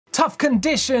tough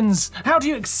conditions? How do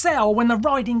you excel when the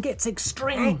riding gets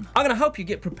extreme? I'm gonna help you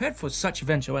get prepared for such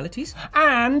eventualities.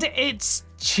 And it's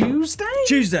Tuesday?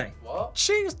 Tuesday. What?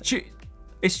 Tuesday.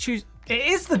 It's Tuesday. It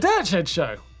is the Dirt Shed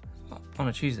Show. On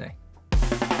a Tuesday.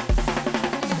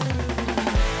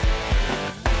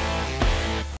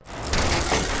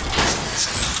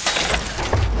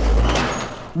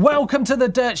 Welcome to the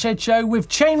Dirt Shed Show with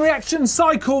chain reaction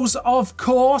cycles, of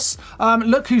course.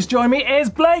 Look who's joined me, is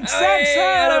Blake Sampson.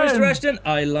 Hello, Mr. Ashton.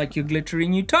 I like your glittery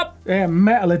new top. Yeah,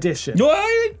 metal edition.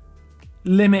 What?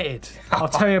 Limited. I'll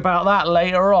tell you about that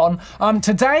later on.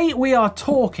 Today we are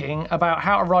talking about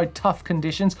how to ride tough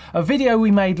conditions. A video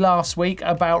we made last week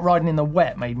about riding in the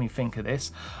wet made me think of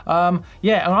this.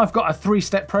 Yeah, and I've got a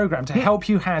 3-step program to help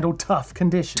you handle tough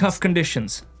conditions. Tough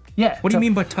conditions. Yeah. What do you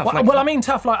mean by tough? Well, I mean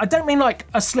tough, like, I don't mean like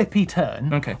a slippy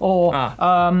turn. Okay. Or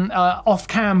off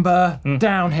camber,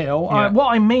 downhill. Yeah.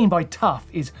 What I mean by tough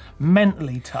is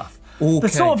mentally tough. Okay, the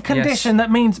sort of condition that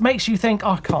makes you think,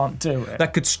 I can't do it.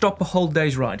 That could stop a whole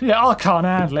day's ride. Yeah, I can't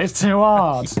handle it, it's too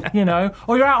hard, you know?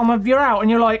 Or you're out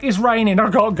and you're like, it's raining,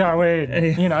 I've got to go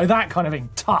in. You know, that kind of thing.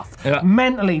 Tough,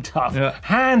 mentally tough,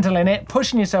 handling it,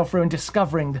 pushing yourself through and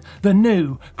discovering the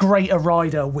new, greater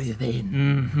rider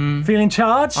within. Feeling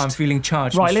charged? I'm feeling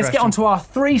charged. Right, let's get on to our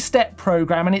 3-step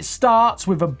program, and it starts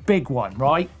with a big one,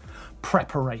 right?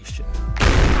 Preparation.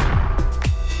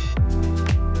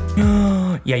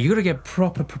 Yeah, you gotta get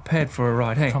proper prepared for a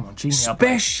ride, hey? Come on, genie up.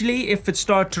 Especially if it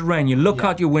starts to rain. You look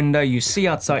out your window, you see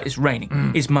outside, it's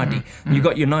raining, it's muddy. You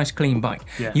got your nice clean bike.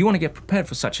 You wanna get prepared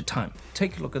for such a time.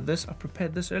 Take a look at this. I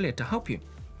prepared this earlier to help you.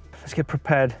 Let's get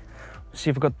prepared. See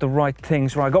if I've got the right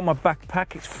things. Right, I got my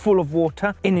backpack, it's full of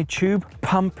water, inner tube,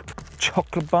 pump,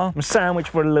 chocolate bar, a sandwich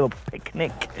for a little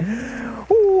picnic.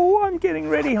 Ooh, I'm getting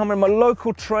ready. I'm on my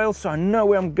local trail, so I know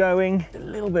where I'm going. A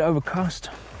little bit overcast.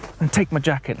 I'm gonna take my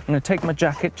jacket. I'm gonna take my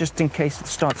jacket just in case it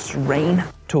starts to rain.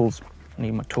 Tools. I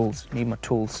need my tools. I need my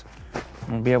tools. I'm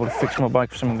gonna be able to fix my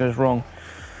bike if something goes wrong.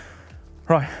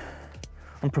 Right,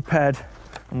 I'm prepared.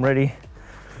 I'm ready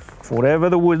for whatever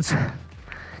the woods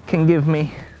can give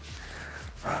me.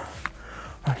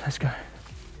 Right, let's go.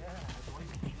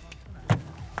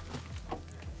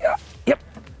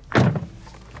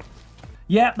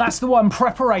 Yep, that's the one,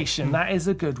 preparation. That is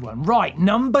a good one. Right,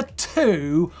 number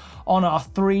 2 on our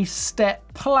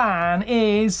 3-step plan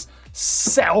is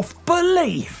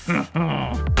self-belief.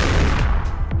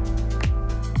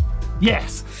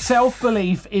 Yes,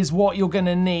 self-belief is what you're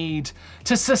gonna need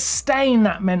to sustain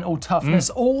that mental toughness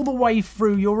all the way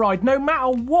through your ride, no matter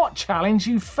what challenge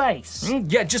you face.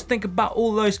 Yeah, just think about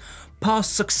all those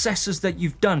past successes that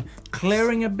you've done.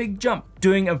 Clearing a big jump,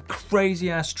 doing a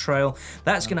crazy ass trail.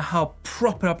 That's gonna help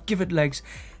prop it up, give it legs,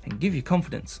 and give you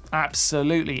confidence.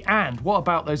 Absolutely. And what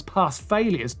about those past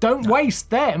failures? Don't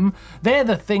waste them. They're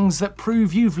the things that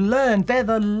prove you've learned. They're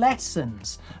the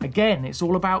lessons. Again, it's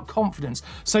all about confidence.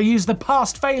 So use the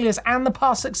past failures and the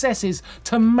past successes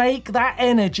to make that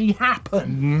energy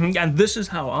happen. And this is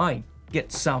how I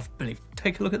get self-belief.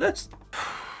 Take a look at this.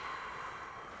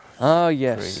 Oh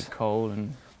yes, Really cold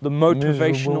and the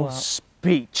motivational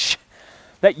speech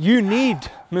that you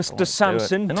need, Mr.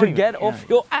 Sampson, to get off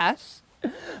your ass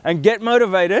and get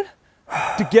motivated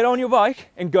to get on your bike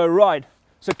and go ride.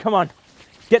 So come on,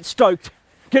 get stoked,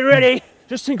 get ready.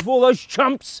 Just think of all those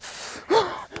chumps,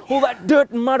 all that dirt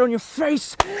and mud on your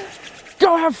face.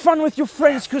 Go have fun with your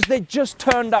friends because they just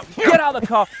turned up. Get out of the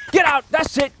car, get out,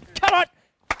 that's it, come on,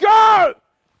 go!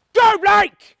 Go,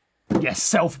 Blake! Yes,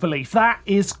 self-belief, that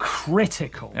is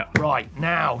critical. Yeah. Right,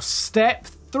 now, step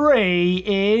 3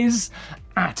 is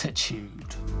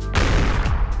attitude.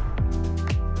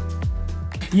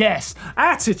 Yes,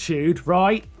 attitude,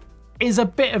 right, is a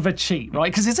bit of a cheat,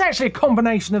 right? Because it's actually a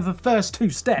combination of the first 2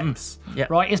 steps,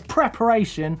 right? It's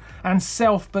preparation and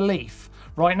self-belief.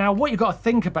 Right, now what you've got to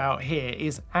think about here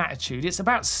is attitude. It's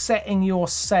about setting your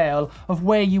sail of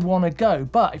where you want to go.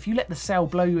 But if you let the sail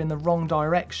blow you in the wrong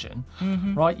direction,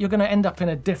 right, you're going to end up in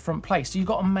a different place. So you've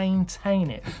got to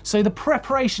maintain it. So the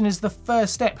preparation is the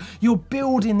first step. You're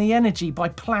building the energy by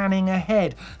planning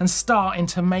ahead and starting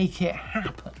to make it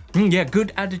happen. Yeah,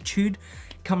 good attitude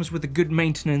comes with a good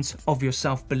maintenance of your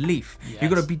self-belief. Yes.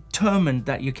 You've got to be determined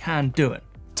that you can do it.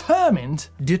 Determined?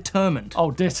 Determined. Oh,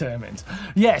 determined.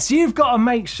 Yes, you've got to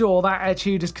make sure that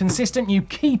attitude is consistent. You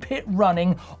keep it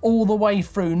running all the way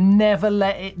through. Never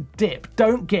let it dip.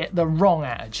 Don't get the wrong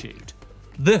attitude.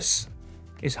 This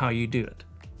is how you do it.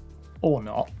 Or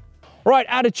not. Right,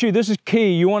 attitude, this is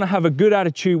key. You want to have a good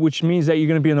attitude, which means that you're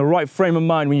going to be in the right frame of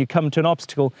mind when you come to an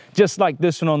obstacle, just like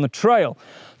this one on the trail.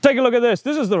 Take a look at this.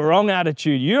 This is the wrong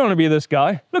attitude. You don't want to be this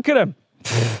guy. Look at him.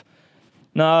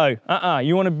 No,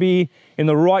 you want to be in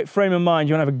the right frame of mind.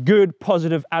 You want to have a good,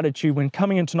 positive attitude when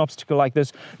coming into an obstacle like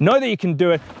this. Know that you can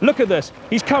do it. Look at this.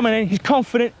 He's coming in, he's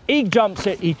confident, he jumps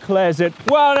it, he clears it.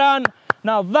 Well done.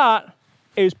 Now that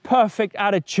is perfect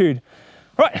attitude.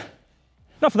 Right,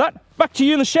 enough of that. Back to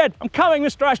you in the shed. I'm coming,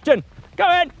 Mr. Ashton. Go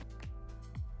ahead.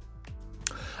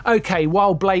 Okay,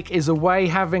 while Blake is away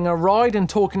having a ride and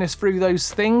talking us through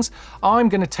those things, I'm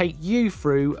going to take you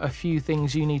through a few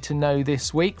things you need to know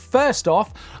this week. First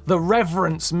off, the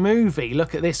Reverence movie.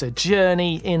 Look at this, A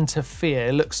Journey into Fear.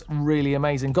 It looks really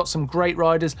amazing. Got some great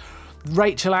riders.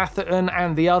 Rachel Atherton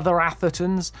and the other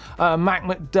Athertons, Mac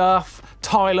McDuff,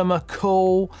 Tyler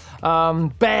McCall,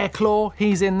 Bear Claw,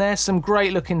 he's in there. Some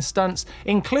great looking stunts,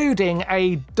 including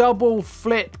a double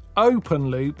flip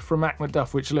open loop from Mac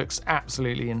McDuff, which looks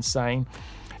absolutely insane.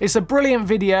 It's a brilliant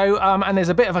video, and there's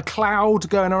a bit of a cloud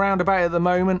going around about it at the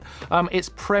moment. It's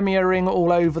premiering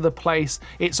all over the place.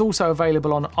 It's also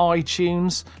available on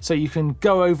iTunes, so you can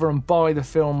go over and buy the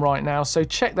film right now. So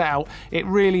check that out. It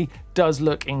really does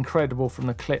look incredible from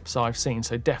the clips I've seen,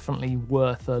 so definitely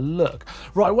worth a look.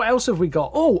 Right, what else have we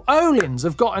got? Oh, Öhlins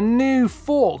have got a new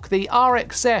fork, the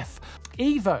RXF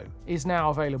Evo is now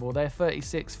available, their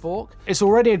 36 fork. It's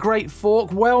already a great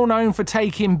fork, well known for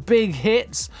taking big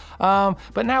hits,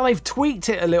 but now they've tweaked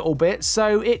it a little bit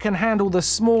so it can handle the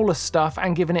smaller stuff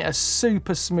and giving it a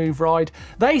super smooth ride.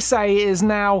 They say it is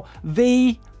now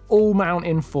the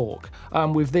all-mountain fork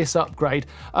with this upgrade.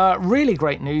 Really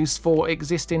great news for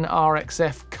existing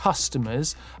RXF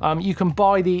customers. You can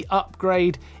buy the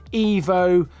upgrade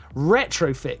Evo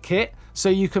retrofit kit, so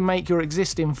you can make your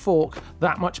existing fork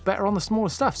that much better on the smaller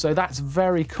stuff. So that's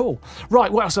very cool.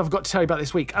 Right, what else have I got to tell you about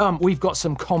this week? We've got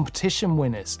some competition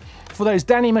winners. For those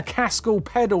Danny McCaskill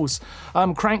pedals,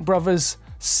 Crank Brothers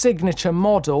signature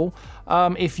model,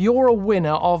 if you're a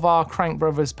winner of our Crank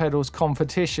Brothers pedals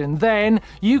competition, then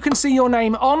you can see your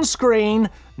name on screen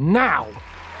now.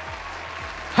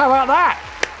 How about that?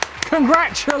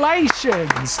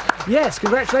 Congratulations! Yes,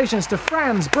 congratulations to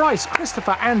Franz, Bryce,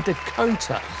 Christopher and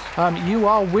Dakota. You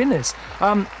are winners.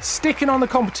 Sticking on the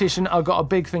competition, I've got a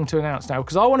big thing to announce now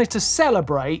because I wanted to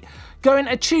celebrate going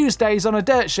to Tuesdays on a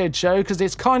dirt shed show because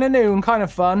it's kind of new and kind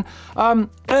of fun.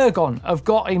 Ergon have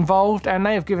got involved and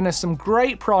they have given us some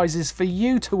great prizes for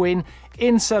you to win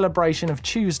in celebration of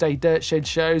Tuesday dirt shed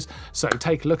shows. So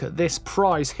take a look at this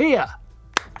prize here.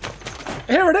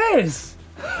 Here it is!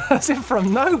 That's it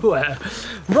from nowhere.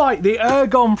 Right, the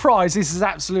Ergon prize. This is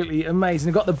absolutely amazing.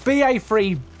 You've got the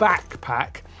BA3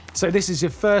 backpack. So this is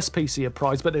your first piece of your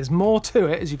prize, but there's more to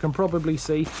it, as you can probably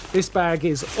see. This bag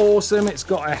is awesome. It's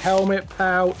got a helmet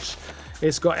pouch.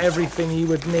 It's got everything you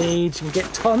would need. You can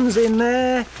get tons in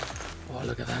there. Oh,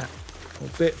 look at that.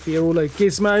 A bit for your all those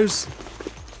gizmos.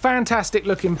 Fantastic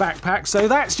looking backpack. So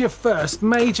that's your first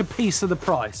major piece of the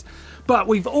prize. But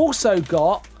we've also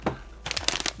got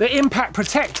the impact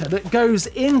protector that goes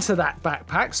into that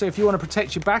backpack. So if you want to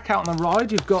protect your back out on the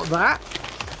ride, you've got that.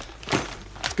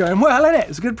 It's going well, isn't it?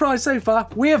 It's a good prize so far.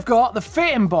 We have got the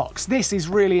fitting box. This is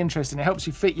really interesting. It helps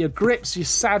you fit your grips, your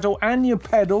saddle and your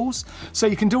pedals. So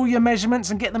you can do all your measurements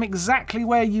and get them exactly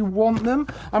where you want them.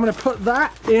 I'm going to put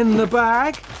that in the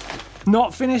bag.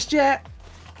 Not finished yet.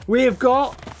 We have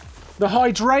got the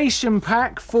hydration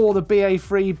pack for the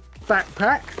BA3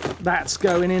 backpack. That's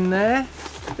going in there.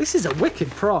 This is a wicked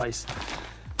prize.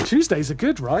 Tuesdays are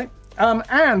good, right?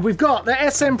 And we've got the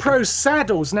SM Pro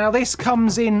saddles. Now this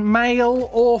comes in male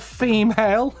or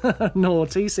female.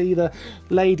 Naughty. See, the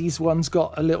ladies one's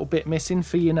got a little bit missing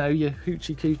for, you know, your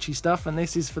hoochie coochie stuff, and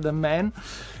this is for the men.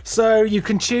 So you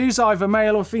can choose either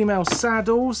male or female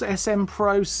saddles, SM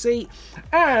Pro seat,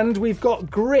 and we've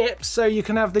got grips, so you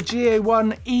can have the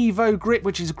GA1 Evo grip,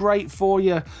 which is great for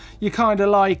you kind of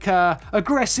like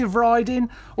aggressive riding,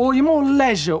 or your more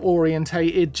leisure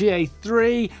orientated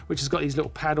GA3, which has got these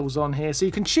little paddles on here, so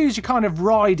you can choose your kind of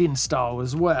riding style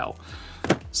as well.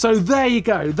 So there you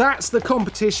go, that's the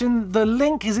competition. The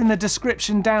link is in the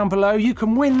description down below. You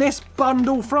can win this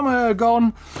bundle from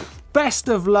Ergon. Best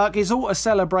of luck. It's all to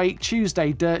celebrate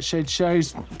Tuesday dirt shed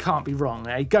shows. Can't be wrong,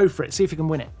 eh? Go for it, see if you can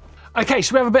win it. Okay,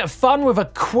 should we have a bit of fun with a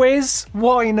quiz?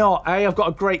 Why not, eh? I've got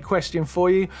a great question for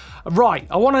you. Right,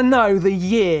 I want to know the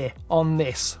year on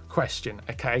this question,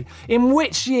 okay? In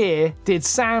which year did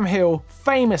Sam Hill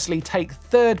famously take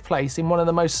third place in one of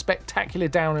the most spectacular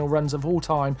downhill runs of all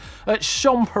time at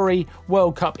Champery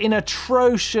World Cup in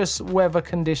atrocious weather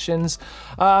conditions?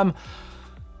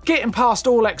 Getting past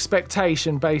all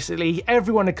expectation, basically.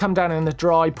 Everyone had come down in the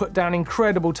dry, put down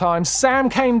incredible times. Sam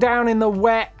came down in the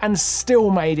wet and still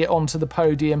made it onto the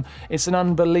podium. It's an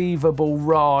unbelievable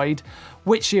ride.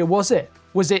 Which year was it?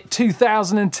 Was it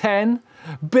 2010,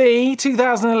 B,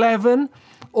 2011,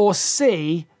 or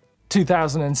C,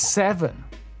 2007?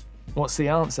 What's the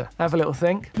answer? Have a little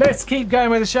think. Let's keep going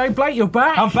with the show. Blake, you're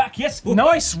back. I'm back, yes.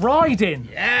 Nice riding.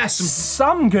 Yeah,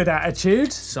 Some good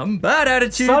attitude. some bad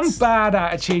attitudes. Some bad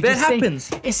attitude. That You see,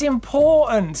 happens. It's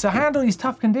important to handle these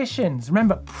tough conditions.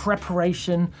 Remember,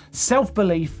 preparation,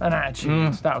 self-belief, and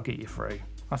attitude. That'll get you through.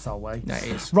 That's our way. That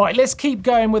is. Right, let's keep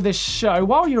going with this show.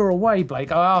 While you're away,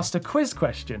 Blake, I asked a quiz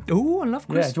question. Ooh, I love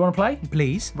quiz. Yeah, do you want to play?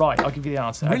 Please. Right, I'll give you the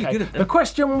answer. Really okay. good at them. The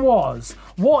question was,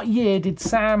 what year did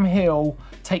Sam Hill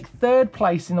take 3rd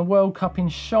place in the World Cup in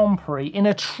Chambéry in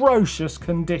atrocious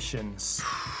conditions?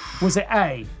 Was it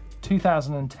A,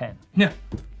 2010, Yeah.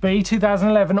 B,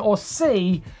 2011, or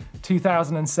C,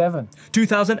 2007?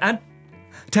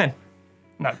 2010.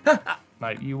 No. No,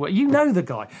 you know the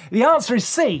guy. The answer is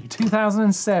C,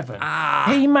 2007.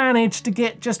 He managed to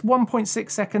get just 1.6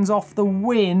 seconds off the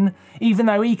win, even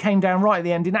though he came down right at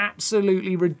the end in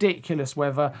absolutely ridiculous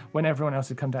weather when everyone else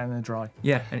had come down in the dry.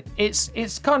 Yeah.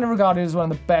 It's kind of regarded as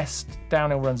one of the best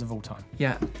downhill runs of all time.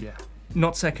 Yeah. Yeah.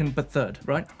 Not second, but third,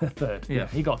 right? The third. Yeah.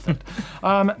 He got third.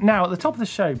 Now, at the top of the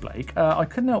show, Blake, I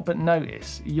couldn't help but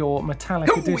notice your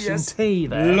metallic edition yes. tee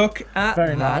there. Look at Very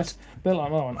that. nice. Bit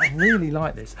like mine. I really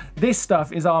like this. This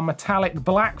stuff is our metallic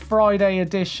Black Friday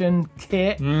edition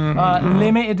kit,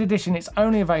 limited edition. It's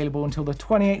only available until the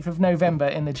 28th of November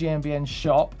in the GMBN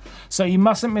shop, so you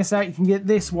mustn't miss out. You can get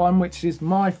this one, which is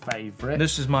my favourite.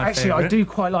 This is my Actually, I favourite. do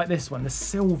quite like this one, the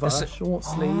silver short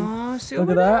sleeve. Oh, Look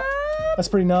silver at that. dog. That's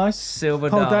pretty nice. Silver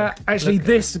Hold dog. that. Actually, Look.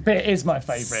 this bit is my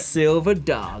favourite. Silver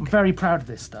dog. I'm very proud of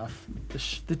this stuff. The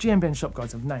GMBN shop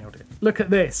guys have nailed it. Look at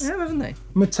this. Yeah, haven't they?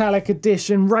 Metallic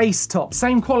edition race top.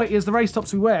 Same quality as the race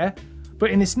tops we wear,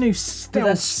 but in this new stealth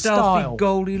That style. stealthy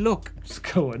goldy look. It's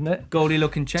cool, isn't it? Goldy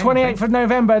looking chain. 28th of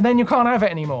November, then you can't have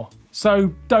it anymore.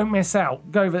 So don't miss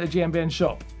out. Go over to the GMBN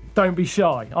shop. Don't be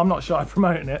shy. I'm not shy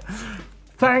promoting it.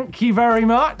 Thank you very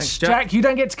much. Thanks, Jack, you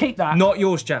don't get to keep that. Not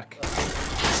yours, Jack.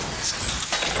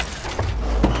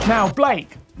 Now,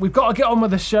 Blake, we've got to get on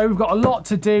with the show. We've got a lot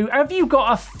to do. Have you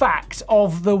got a fact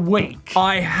of the week?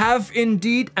 I have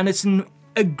indeed, and it's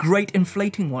a great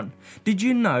inflating one. Did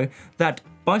you know that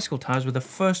bicycle tires were the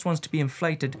first ones to be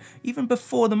inflated even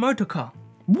before the motor car?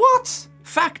 What?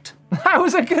 Fact. That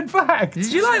was a good fact.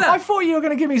 Did you like that? I thought you were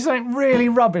going to give me something really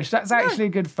rubbish. That's actually a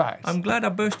good fact. I'm glad I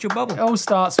burst your bubble. It all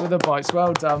starts with the bikes.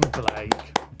 Well done, Blake.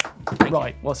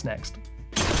 Right, what's next?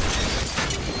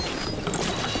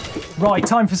 Right,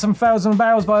 time for some fails and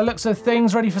barrels by the looks of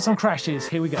things. Ready for some crashes.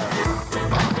 Here we go.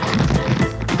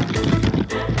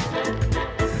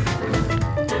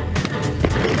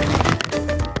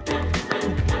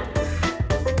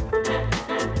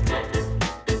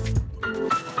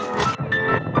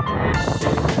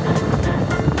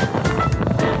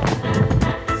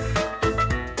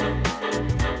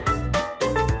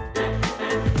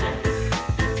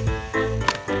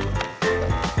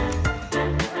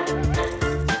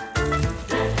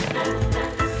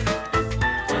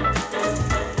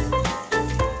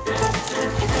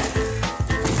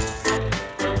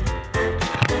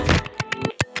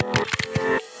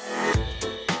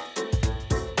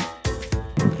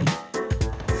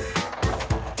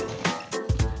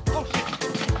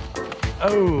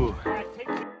 Oh.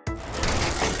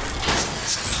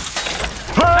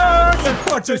 Heads and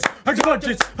bunches, heads and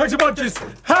bunches, heads and bunches,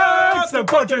 heads and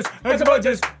bunches, heads and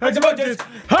bunches, heads and bunches,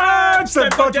 heads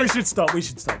and bunches. We should stop. We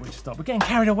should stop. We're getting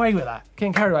carried away with that.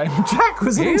 Getting carried away. Jack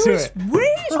was into it.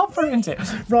 Proper into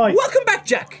it. Right. Welcome back,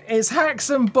 Jack. It's hacks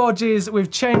and bodges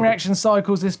with chain reaction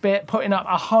cycles. This bit putting up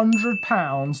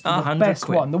 £100 to the 100 best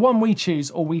quid. one, the one we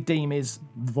choose or we deem is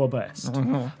the best.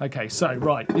 Okay, so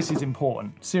right, this is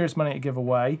important. Serious money to give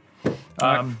away,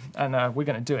 and we're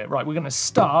going to do it. Right, we're going to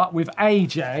start with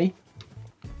AJ.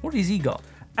 What has he got?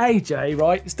 AJ,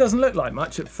 right? This doesn't look like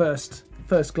much at first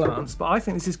glance, but I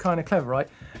think this is kind of clever, right?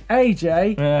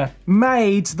 AJ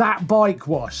made that bike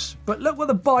wash, but look what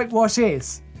the bike wash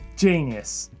is.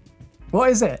 Genius.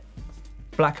 What is it?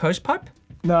 Black hose pipe?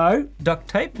 No, Duct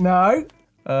tape? no.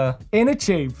 Inner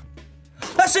tube.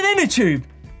 That's an inner tube.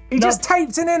 He just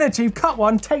taped an inner tube, cut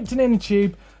one, taped an inner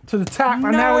tube to the tap,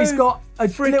 and now he's got a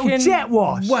little freaking jet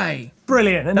wash. way.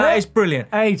 Brilliant, isn't That it? is brilliant.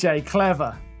 AJ,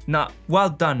 clever. Nah, well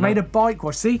done. Made a bike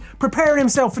wash, see? Preparing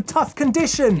himself for tough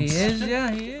conditions. He is,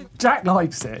 yeah, he is. Jack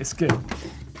likes it, it's good.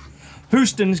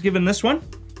 Houston's given this one.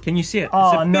 Can you see it?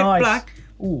 Oh, it's a nice. bit black.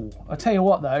 Ooh, I tell you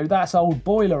what though, that's old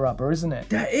boiler rubber, isn't it?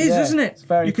 That is, Yeah, isn't it? It's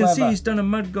very You can see clever. he's done a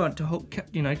mud guard to hold,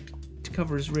 to to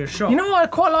cover his rear shock. You know what I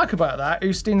quite like about that?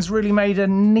 Ustin's really made a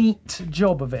neat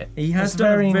job of it. He has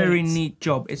done a very neat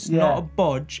job. It's not a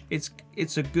bodge.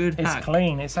 It's a good hack. It's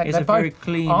clean. It's a very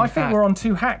clean I think hack. we're on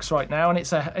 2 hacks right now, and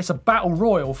it's a battle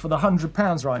royal for the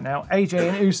 £100 right now. AJ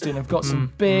and Ustin have got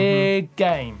some big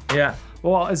game. Yeah.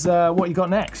 What you got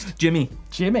next? Jimmy.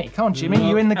 Jimmy, come on, Jimmy.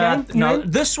 You in the game? No,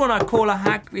 this one I call a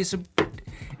hack. It's a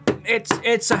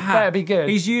hack. Better be good.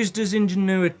 He's used his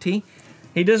ingenuity.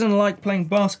 He doesn't like playing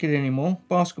basketball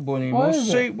anymore.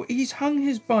 So he's hung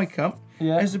his bike up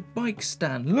as a bike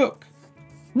stand. Look.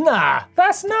 Nah,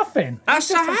 that's nothing. That's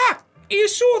a hack. You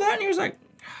saw that and he was like,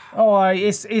 oh,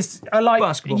 it's like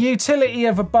basketball. Utility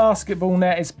of a basketball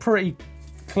net is pretty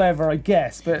clever, I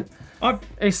guess, but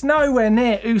it's nowhere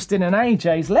near Ustin and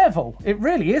AJ's level. It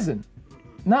really isn't.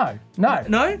 No.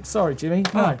 Sorry, Jimmy.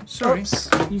 No. Sorry. Oops,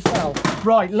 you fell.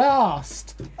 Right,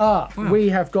 last up, we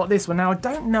have got this one. Now, I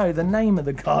don't know the name of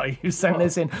the guy who sent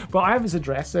this in, but I have his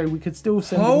address, so we could still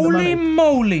send him the money. Holy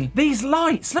moly. These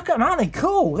lights, look at them, aren't they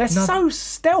cool? They're so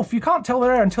stealth. You can't tell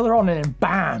they're there until they're on, and then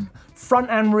bam.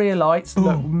 Front and rear lights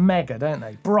look mega, don't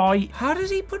they? Bright. How does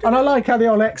he put it? And I like how the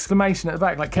old exclamation at the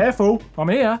back, like, careful, I'm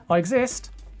here, I exist.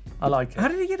 I like it. How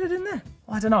did he get it in there?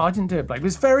 I don't know, I didn't do it, Blake. It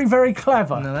was very, very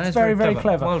clever. No, that is very, very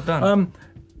clever. Well done.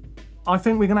 I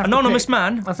think we're going to have Anonymous to pick,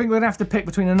 man? I think we're going to have to pick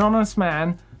between Anonymous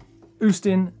Man,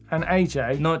 Ustin and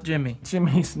AJ. Not Jimmy.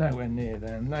 Jimmy's nowhere near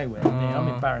there, nowhere near. I'm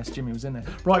embarrassed Jimmy was in there.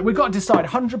 Right, we've got to decide.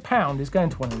 £100 is going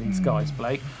to one of these guys,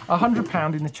 Blake.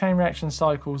 £100 in the Chain Reaction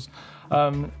Cycles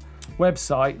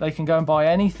website. They can go and buy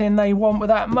anything they want with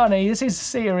that money. This is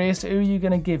serious. Who are you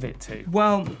going to give it to?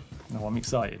 Well... No, I'm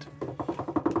excited.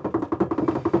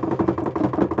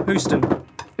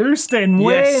 Ustin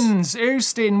wins!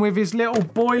 Ustin with his little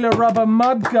boiler rubber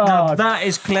mudguard. Now that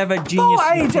is clever, genius.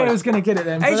 Oh, AJ was going to get it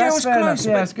then. AJ was close,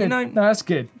 yeah, that's but good. you know, no, that's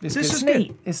good. It's this good. is It's neat.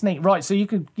 good. It's neat. Right, so you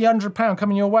could get £100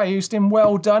 coming your way, Ustin.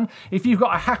 Well done. If you've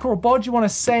got a hack or a bodge you want to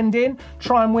send in,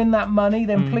 try and win that money,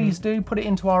 then please do put it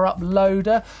into our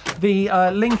uploader. The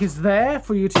link is there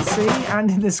for you to see, and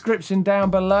in the description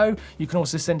down below. You can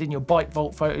also send in your bike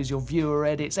vault photos, your viewer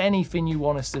edits, anything you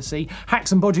want us to see.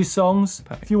 Hacks and bodges songs.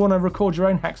 Perfect. If you want to record your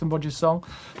own hacks and bodges song,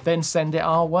 then send it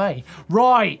our way.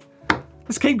 Right,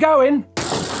 let's keep going.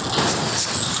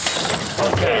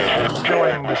 Okay,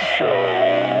 enjoying the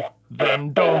show,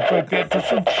 then don't forget to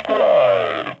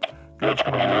subscribe. That's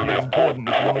going to be really important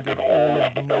if you want to get all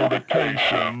of the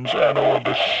notifications and all of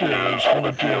the shares from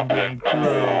the GMBN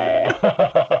crew.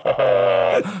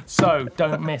 So,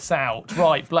 don't miss out.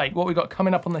 Right, Blake, what we got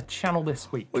coming up on the channel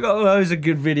this week? We got loads of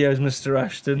good videos, Mr.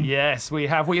 Ashton. Yes, we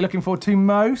have. What are you looking forward to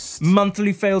most?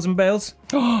 Monthly fails and bails.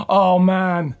 Oh,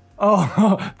 man.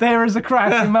 Oh, there is a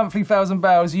crash in Monthly Fails and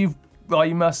Bails. You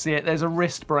must see it. There's a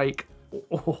wrist break.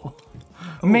 Oh.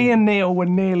 Me and Neil were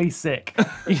nearly sick.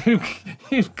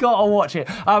 You've got to watch it.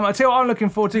 I tell you what I'm looking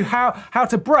forward to, how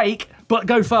to brake but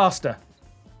go faster.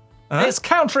 It's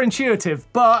counterintuitive,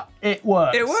 but it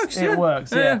works. It works, It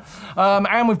works, yeah.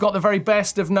 And we've got the very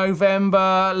best of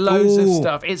November, loads of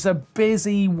stuff. It's a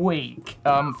busy week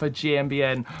for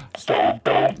GMBN, so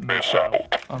don't miss out.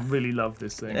 I really love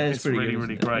this thing. Yeah, it's really,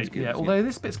 really great. Yeah, although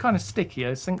this bit's kind of sticky.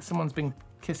 I think someone's been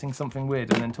kissing something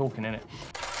weird and then talking in it.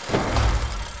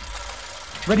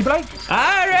 Ready, Blake?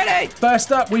 Ready!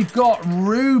 First up, we've got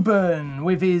Ruben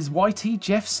with his YT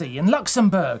Jeffsy in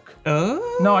Luxembourg.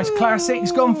 Oh. Nice classic.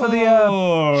 He's gone for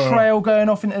the trail going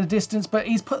off into the distance, but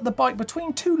he's put the bike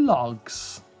between 2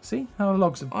 logs. See how the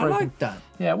logs have broken? I like that.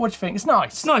 Yeah, what do you think? It's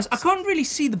nice. It's nice. I can't really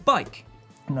see the bike.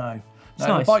 No. It's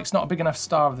No, nice. the bike's not a big enough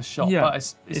star of the shot, but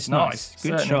it's nice. Good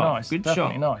Certainly shot. nice. Good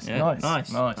Definitely shot. nice. Yeah,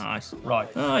 Nice.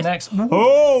 Right. Nice. Next.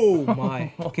 Oh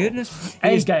my goodness.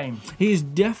 A-game. He's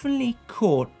definitely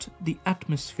caught the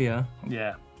atmosphere.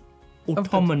 Yeah.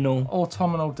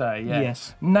 Autumnal day, yeah.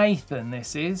 Yes. Nathan,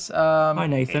 this is. Hi,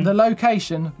 Nathan. The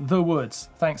location, the woods.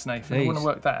 Thanks, Nathan. Please. I want to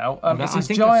work that out. This I is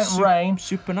think Giant that's Rain.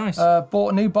 Super nice.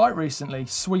 Bought a new bike recently.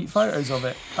 Sweet photos of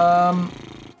it.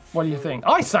 What do you think?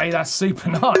 I say that's super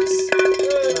nice.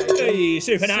 Hey,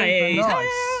 super nice.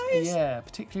 Yeah,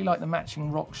 particularly like the matching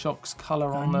RockShox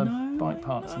colour on the bike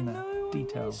parts,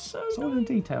 details. So it's all in the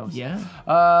details. Yeah.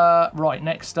 Right,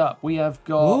 next up we have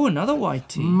got another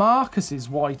YT. Marcus's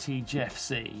YT Jeff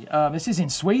C. This is in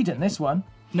Sweden, this one.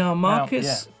 Now,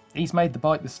 Marcus... he's made the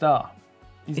bike the star.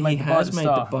 He has made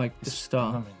the bike the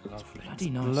star. Blooming lovely. Bloody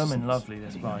nice. Blooming lovely,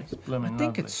 this bike. Blooming lovely. I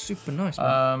think it's super nice,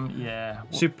 man. Yeah.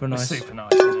 Super nice. Super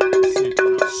nice, isn't it? Super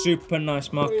nice. Super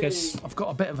nice, Marcus. I've got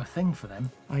a bit of a thing for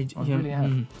them. I yeah, really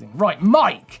have. Right,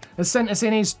 Mike has sent us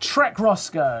in his Trek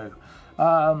Roscoe.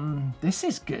 This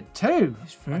is good too.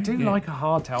 I do like a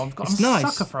hardtail. I'm a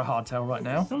sucker for a hardtail right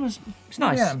now. It's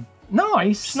nice. Yeah.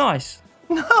 Nice. It's nice.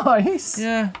 Nice.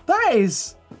 Yeah. That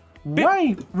is.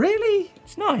 Wait, really?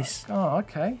 It's nice. Oh,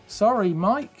 okay. Sorry,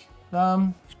 Mike.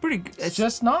 It's pretty good. It's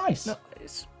just nice. No,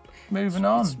 it's Moving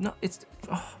on. It's not. It's.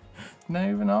 Oh.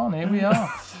 Moving on. Here we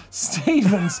are.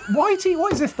 Stevens. Whitey.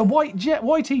 What is this? The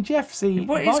Whitey Jeffsy.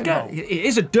 It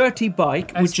is a dirty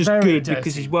bike, which is good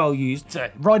because he's well used.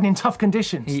 Riding in tough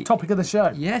conditions. Topic of the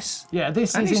show. Yes. Yeah.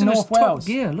 This and is he's in in North his Wales. Top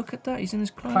gear. Look at that. He's in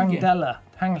his climb gear.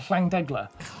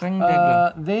 Llangdegla.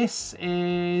 This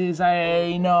is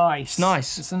a nice. It's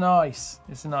nice.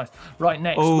 It's a nice. Right,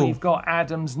 next we've got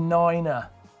Adam's Niner.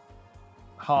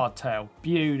 Hardtail.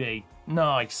 Beauty.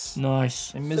 Nice.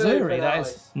 In Missouri, that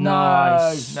is.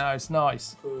 Nice. No, it's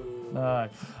nice. No.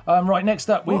 Right, next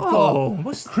up we've got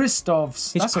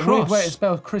Christoph's. That's a weird way to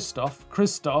spell Christoph.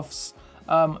 Christoph's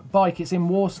bike. It's in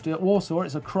Warsaw.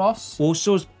 It's a cross.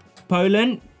 Warsaw's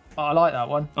Pullen. Oh, I like that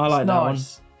one. I like that one.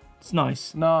 It's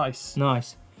nice.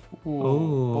 Nice.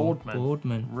 Ooh,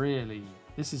 Boardman. Really.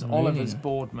 This is Oliver's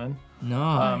Boardman.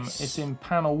 Nice. It's in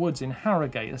Panel Woods in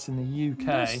Harrogate. That's in the UK.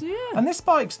 Yes, yeah. And this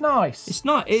bike's nice. It's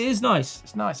not. It is nice.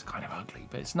 It's nice. Kind of ugly,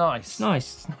 but it's nice. It's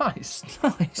nice. It's nice.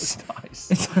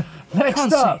 Nice. It's nice.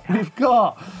 Next up, we've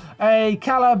got a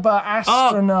Caliber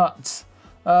Astronaut.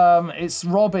 It's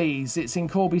Robbie's. It's in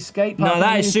Corby Skate Park. No,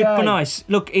 that is super nice.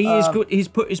 Look, he is good. He's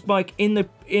put his bike in the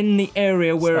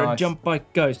area where a jump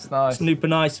bike goes. It's nice. Super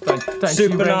nice. Nice.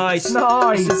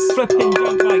 It's a flipping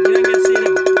jump bike. You don't get to see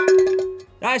them.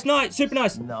 That's nice. Super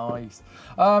nice. Nice.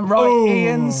 Right,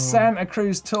 Ian's Santa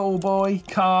Cruz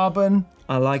Tallboy Carbon.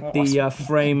 I like the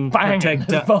frame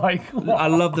protector. I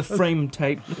love the frame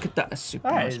tape. Look at that. That's super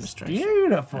nice. That is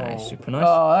beautiful. That is super nice.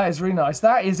 Oh, that is really nice.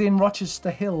 That is in Rochester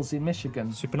Hills in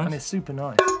Michigan. Super nice. And it's super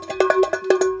nice.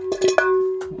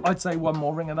 I'd say one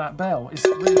more ring of that bell. It's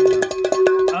really nice.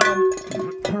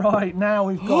 Right, now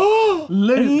we've got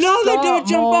Luke's another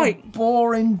jump bike.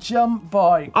 Boring jump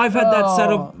bike. I've had that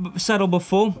saddle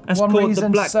before. That's called the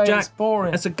Blackjack.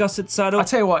 Boring. That's a gusset saddle. I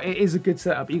tell you what, it is a good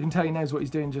setup. You can tell he knows what he's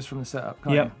doing just from the setup.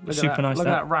 Can't you? Look super nice. Look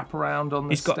at that wrap around on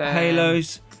the He's got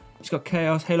halos. He's got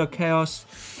chaos, halo chaos.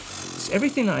 It's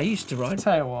everything that I used to ride. I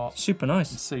tell you what, super nice.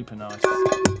 Super nice.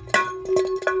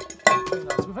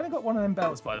 We've only got one of them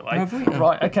belts, by the way. Have we?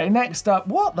 Right, okay, next up.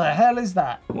 What the hell is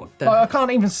that? What the... I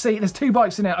can't even see. There's two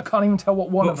bikes in it. I can't even tell what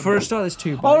one of them For a start, there's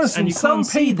two bikes. Honestly, and you can't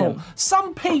see them.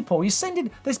 Some people,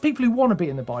 there's people who want to be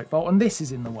in the bike vault, and this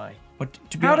is in the way.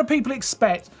 How do people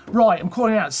expect, right, I'm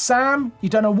calling out, Sam, you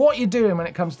don't know what you're doing when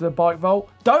it comes to the bike vault.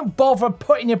 Don't bother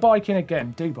putting your bike in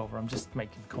again. Do bother, I'm just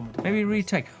making a comment. Maybe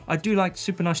retake. I do like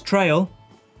super nice trail.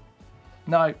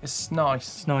 No, it's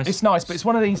nice. It's nice. It's nice, but it's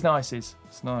one of these nices.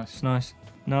 It's nice. It's nice.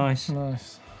 Nice.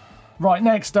 Right,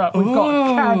 next up, we've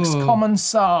got Cag's Common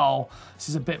Sal. This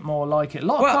is a bit more like it. A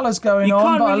lot of colours going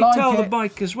on, but I like it. You can't really tell the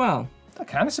bike as well. I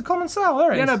can, it's a Common Sal,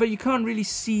 there it is. Yeah, no, but you can't really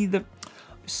see the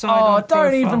side-on profile.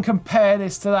 Don't even compare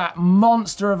this to that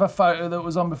monster of a photo that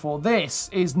was on before. This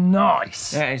is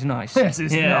nice. Yeah, it's nice. This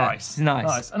is nice. It's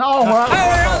nice. And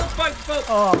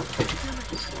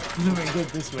blooming good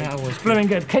this week. That was blooming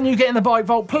good. Can you get in the bike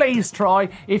vault? Please try.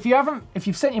 If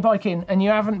you've sent your bike in and you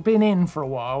haven't been in for a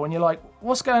while and you're like,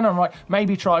 what's going on? Right,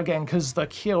 maybe try again because the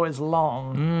queue is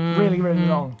long, really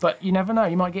long. But you never know,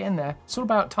 you might get in there. It's all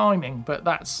about timing, but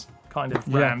that's kind of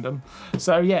random.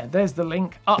 So yeah, there's the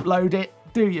link. Upload it.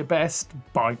 Do your best.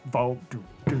 Bike vault.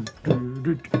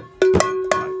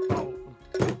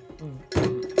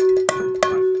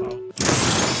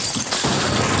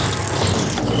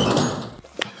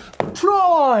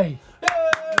 Try!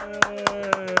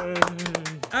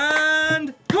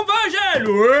 And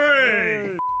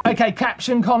conversion! Okay,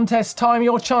 caption contest time.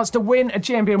 Your chance to win a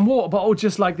GMBN water bottle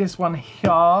just like this one here.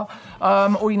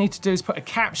 All you need to do is put a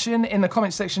caption in the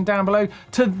comment section down below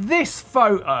to this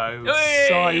photo.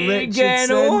 Sorry,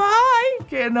 Richardson.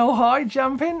 Getting all high,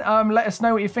 jumping. Let us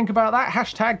know what you think about that.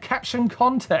 Hashtag caption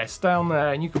contest down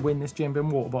there and you could win this GMBN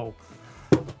water bottle.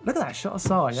 Look at that shot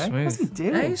aside, eh? Smooth. What's he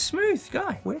doing? Hey, smooth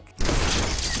guy. Wick.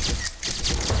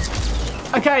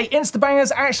 Okay,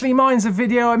 Instabangers, actually mine's a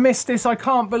video. I missed this, I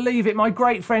can't believe it. My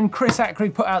great friend Chris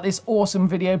Ackry put out this awesome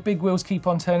video. Big wheels keep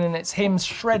on turning. It's him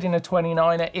shredding a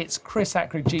 29er. It's Chris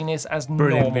Ackry genius as normal.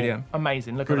 Brilliant video.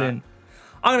 Amazing, look at that.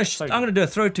 I'm gonna do a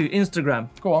throw to Instagram.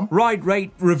 Go on. Ride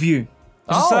Rate Review.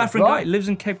 He's a South African guy, lives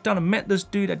in Cape Town. I met this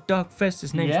dude at Dark Fest.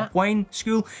 His name's Wayne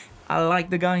School. I like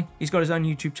the guy. He's got his own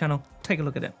YouTube channel. Take a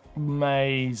look at it.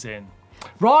 Amazing.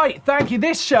 Right, thank you.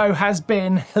 This show has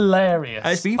been hilarious.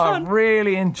 It's been fun. I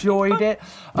really enjoyed it.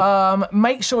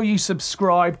 Make sure you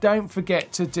subscribe. Don't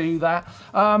forget to do that.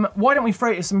 Why don't we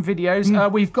throw it some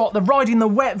videos? We've got the Riding the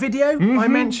Wet video I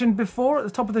mentioned before at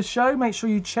the top of the show. Make sure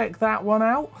you check that one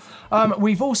out.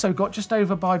 We've also got just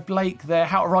over by Blake there,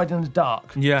 How to Ride in the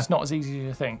Dark. Yeah. It's not as easy as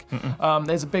you think.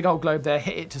 There's a big old globe there.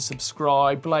 Hit it to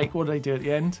subscribe. Blake, what do they do at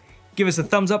the end? Give us a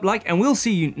thumbs up, like, and we'll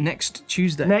see you next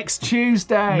Tuesday. Next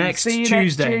Tuesday. Next See you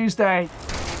Tuesday. next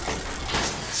Tuesday.